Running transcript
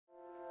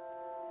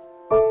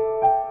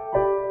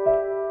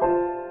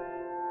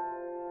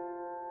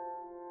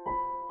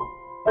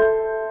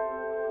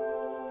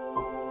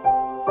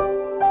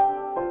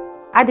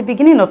At the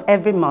beginning of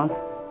every month,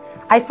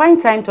 I find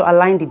time to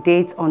align the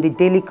dates on the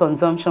daily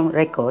consumption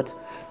record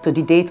to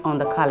the date on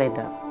the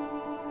calendar.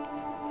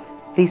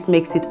 This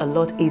makes it a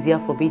lot easier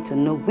for me to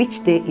know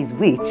which day is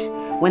which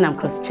when I'm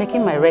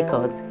cross-checking my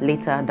records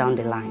later down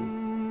the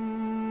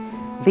line.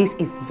 This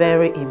is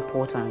very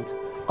important.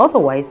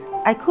 Otherwise,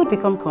 I could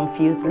become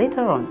confused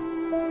later on.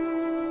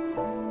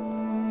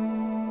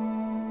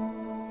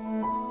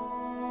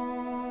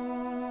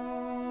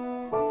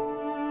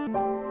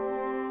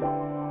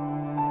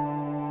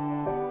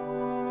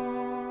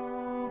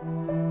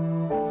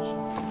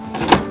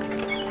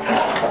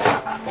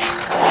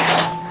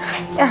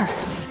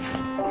 Yes.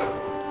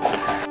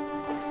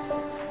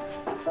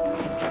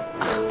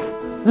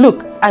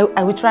 Look,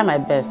 I will try my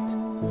best,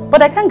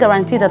 but I can't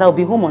guarantee that I'll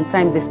be home on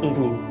time this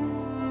evening.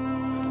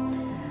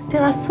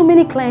 There are so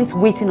many clients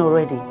waiting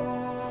already.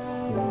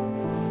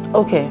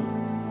 Okay,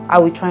 I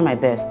will try my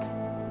best.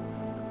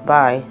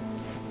 Bye.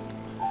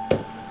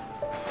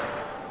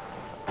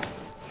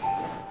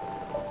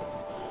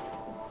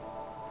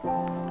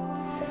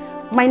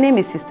 My name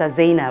is Sister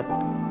Zainab.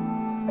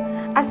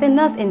 As a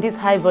nurse in this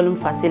high-volume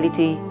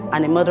facility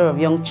and a mother of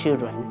young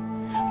children,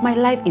 my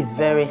life is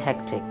very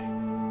hectic.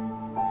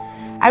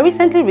 I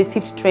recently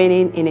received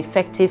training in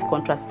effective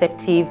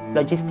contraceptive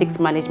logistics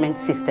management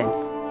systems.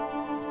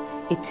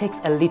 It takes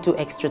a little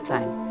extra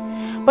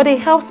time, but it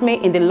helps me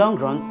in the long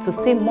run to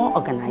stay more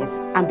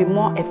organized and be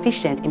more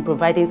efficient in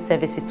providing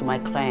services to my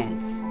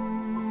clients.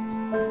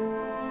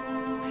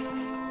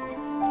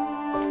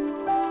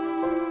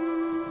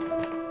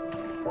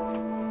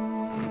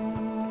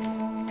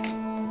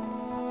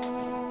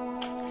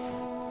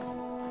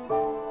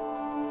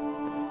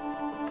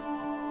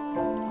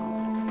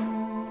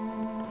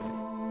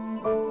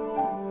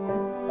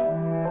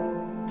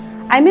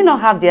 I may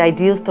not have the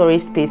ideal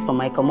storage space for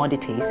my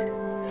commodities,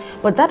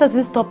 but that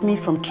doesn't stop me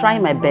from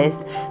trying my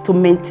best to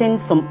maintain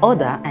some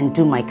order and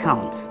do my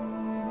count.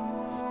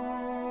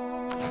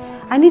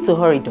 I need to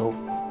hurry though.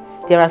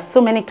 There are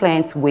so many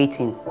clients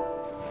waiting.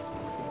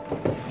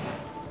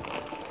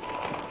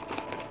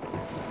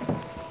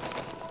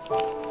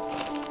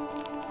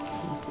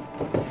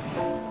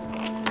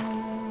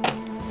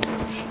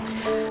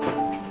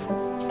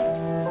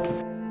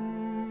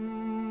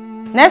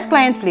 Next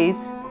client,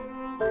 please.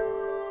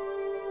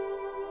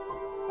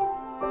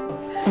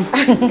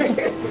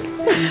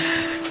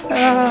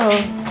 Oh.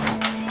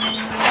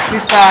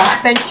 Sister,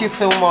 thank you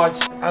so much.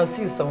 I'll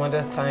see you some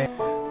other time.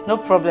 No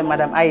problem,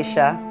 Madam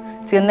Aisha.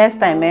 Till next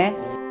time, eh?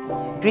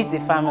 Greet the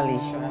family.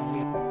 Sure.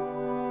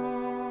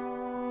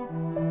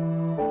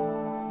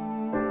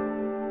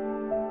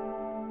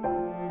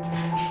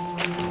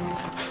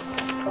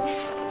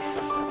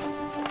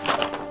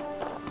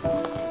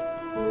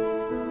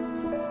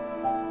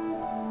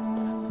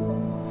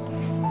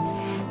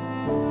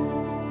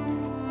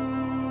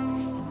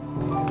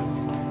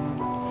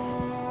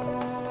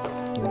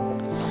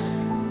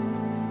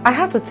 I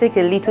had to take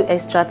a little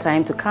extra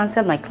time to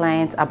counsel my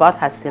client about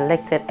her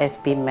selected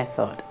FP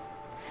method.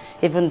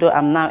 Even though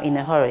I'm now in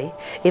a hurry,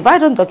 if I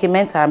don't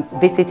document her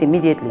visit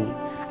immediately,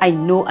 I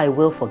know I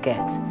will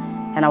forget,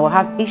 and I will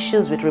have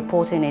issues with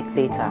reporting it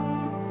later.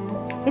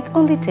 It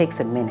only takes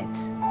a minute.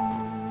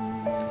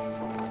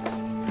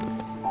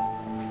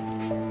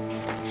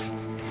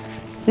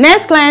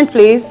 Next client,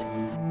 please.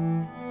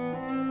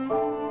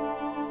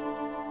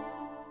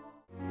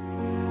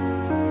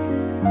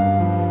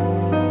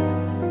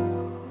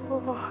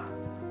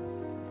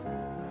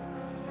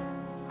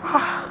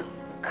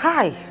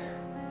 Kai,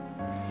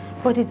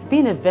 but it's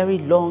been a very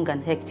long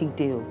and hectic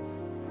day.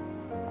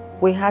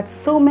 We had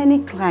so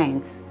many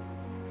clients.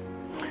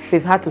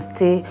 We've had to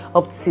stay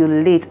up till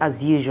late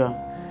as usual.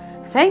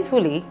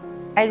 Thankfully,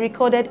 I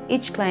recorded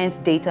each client's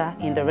data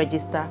in the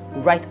register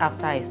right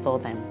after I saw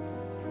them.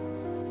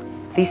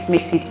 This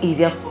makes it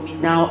easier for me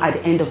now at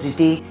the end of the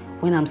day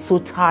when I'm so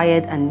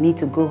tired and need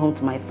to go home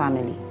to my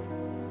family.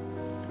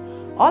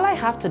 All I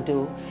have to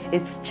do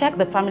is check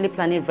the family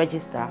planning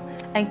register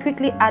and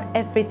quickly add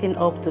everything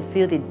up to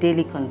fill the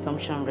daily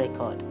consumption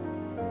record.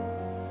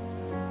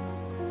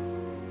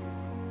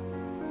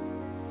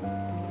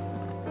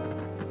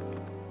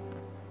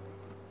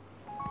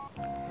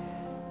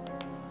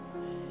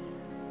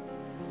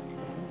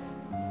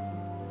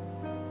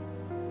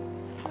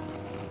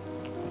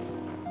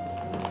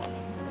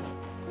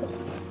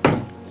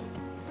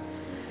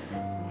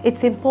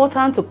 It's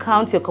important to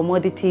count your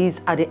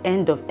commodities at the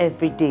end of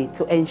every day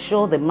to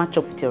ensure they match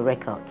up with your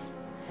records.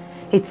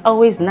 It's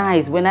always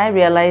nice when I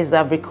realize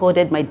I've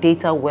recorded my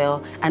data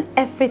well and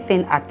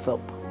everything adds up.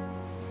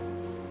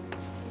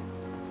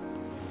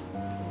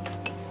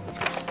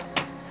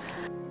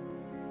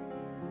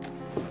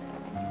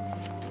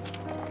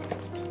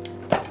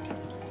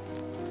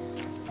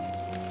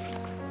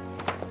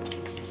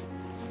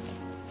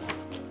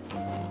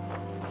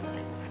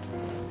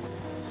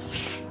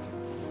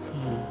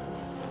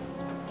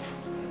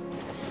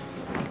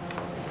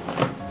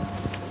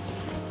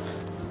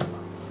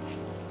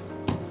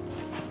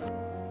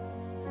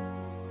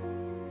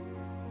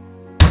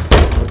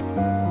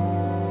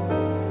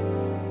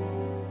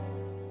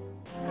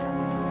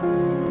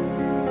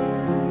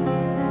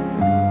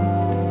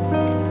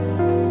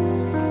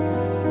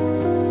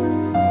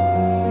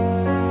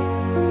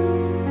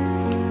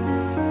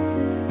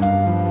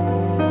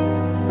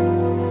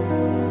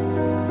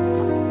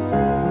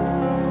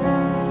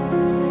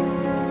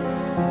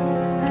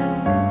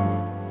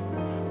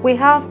 we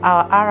have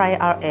our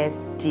RIRF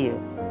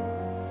due.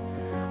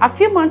 A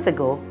few months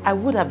ago, I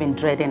would have been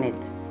dreading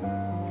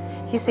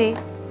it. You see,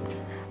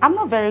 I'm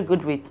not very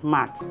good with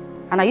math,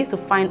 and I used to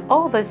find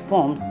all these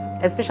forms,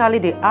 especially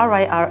the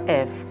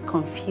RIRF,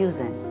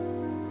 confusing.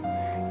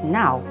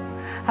 Now,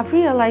 I've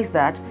realized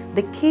that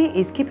the key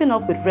is keeping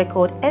up with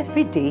record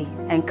every day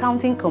and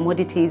counting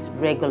commodities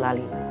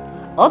regularly.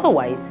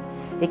 Otherwise,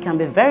 it can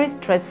be very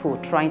stressful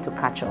trying to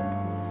catch up,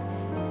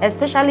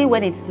 especially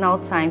when it's now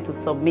time to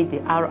submit the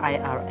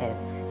RIRF.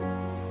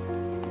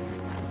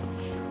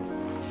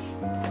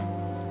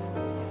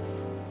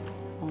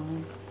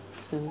 One,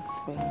 two,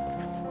 three, 4,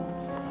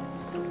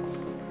 5,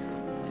 6, 7.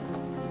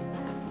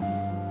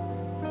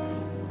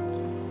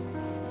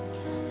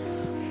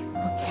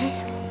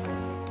 Okay.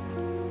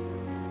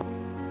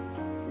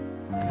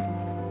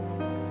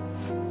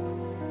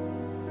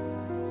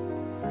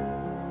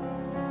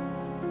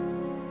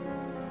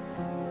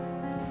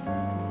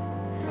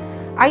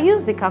 I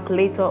use the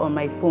calculator on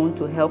my phone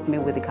to help me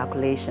with the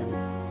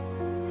calculations.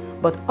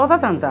 But other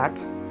than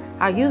that,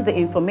 I use the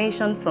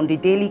information from the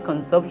daily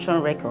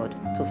consumption record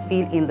to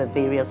fill in the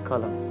various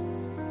columns.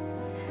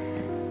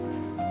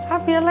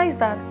 I've realized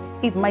that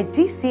if my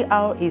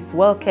DCR is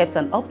well kept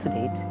and up to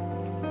date,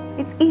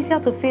 it's easier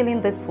to fill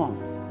in these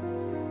forms.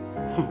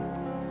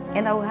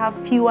 And I will have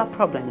fewer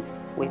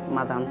problems with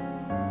Madam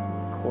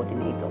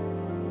Coordinator.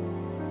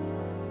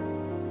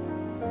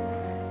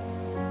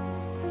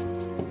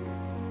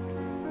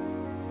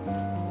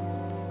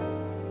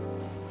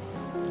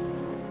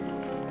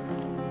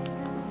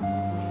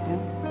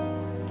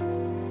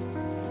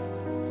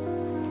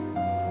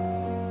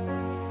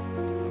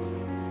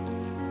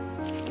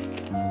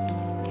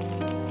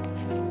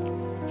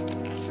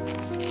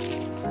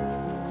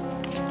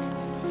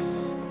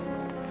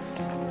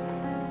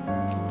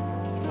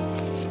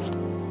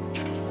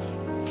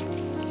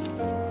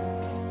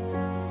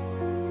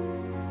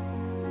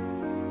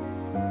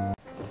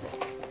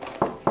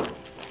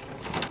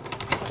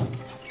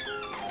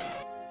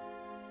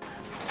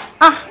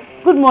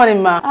 Good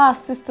morning, ma.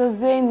 Sister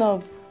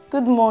Zainab,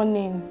 good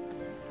morning.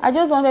 I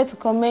just wanted to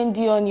commend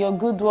you on your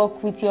good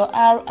work with your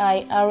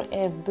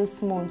RIRF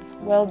this month.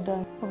 Well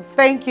done. Oh,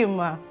 thank you,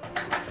 ma.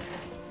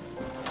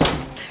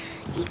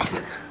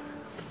 Yes.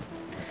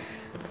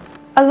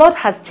 A lot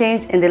has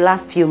changed in the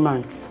last few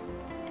months.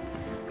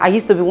 I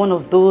used to be one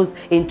of those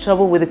in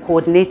trouble with the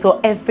coordinator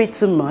every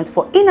 2 months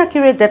for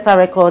inaccurate data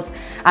records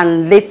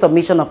and late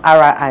submission of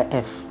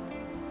RIRF.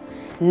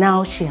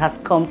 Now she has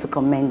come to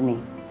commend me.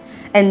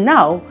 And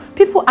now,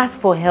 people ask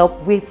for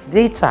help with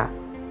data.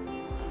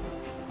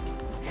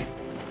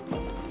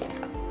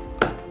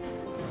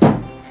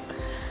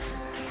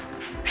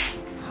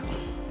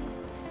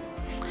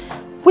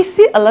 We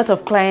see a lot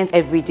of clients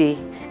every day,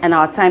 and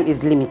our time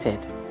is limited.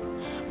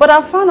 But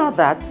I found out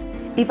that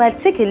if I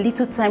take a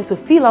little time to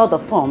fill out the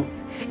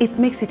forms, it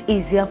makes it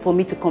easier for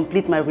me to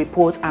complete my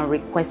report and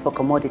request for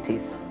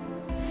commodities.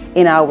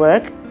 In our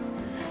work,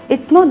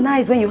 it's not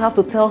nice when you have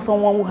to tell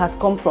someone who has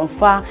come from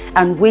far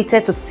and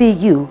waited to see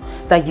you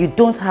that you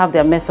don't have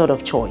their method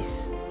of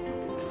choice.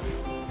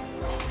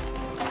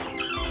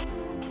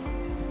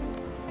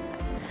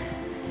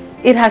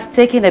 It has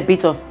taken a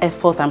bit of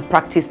effort and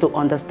practice to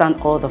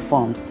understand all the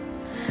forms,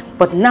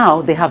 but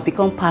now they have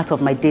become part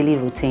of my daily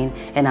routine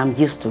and I'm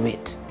used to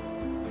it.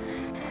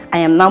 I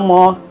am now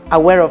more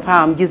aware of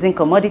how I'm using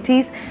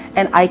commodities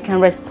and I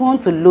can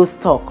respond to low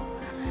stock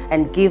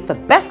and give the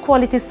best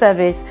quality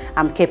service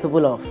I'm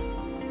capable of.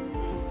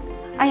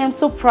 I am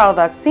so proud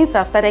that since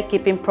I've started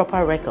keeping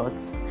proper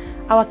records,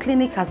 our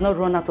clinic has not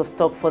run out of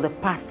stock for the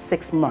past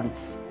 6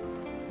 months.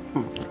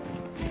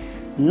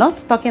 Not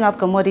stocking out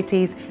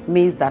commodities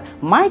means that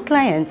my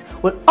clients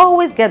will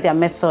always get their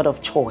method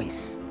of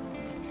choice.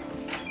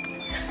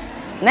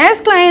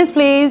 Next client,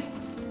 please.